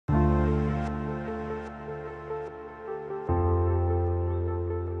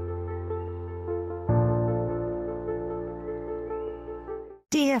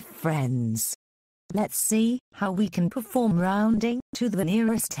Dear friends, let's see how we can perform rounding to the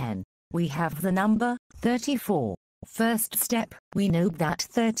nearest 10. We have the number 34. First step, we know that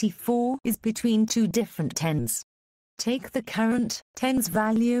 34 is between two different tens. Take the current tens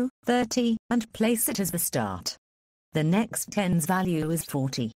value, 30, and place it as the start. The next tens value is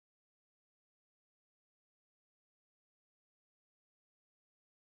 40.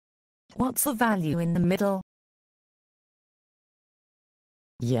 What's the value in the middle?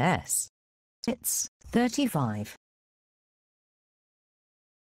 Yes, it's 35.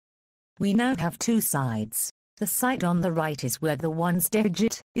 We now have two sides. The side on the right is where the ones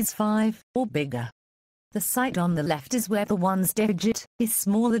digit is 5 or bigger. The side on the left is where the ones digit is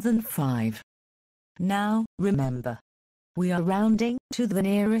smaller than 5. Now, remember, we are rounding to the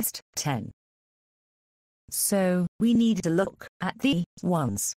nearest 10. So, we need to look at the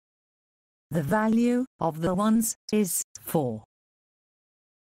ones. The value of the ones is 4.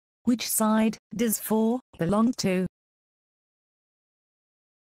 Which side does 4 belong to?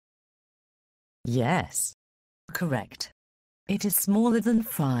 Yes, correct. It is smaller than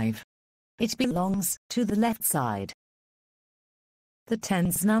 5. It belongs to the left side. The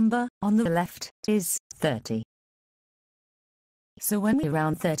tens number on the left is 30. So when we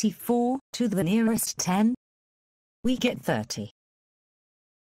round 34 to the nearest 10, we get 30.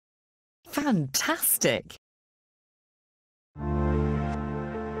 Fantastic!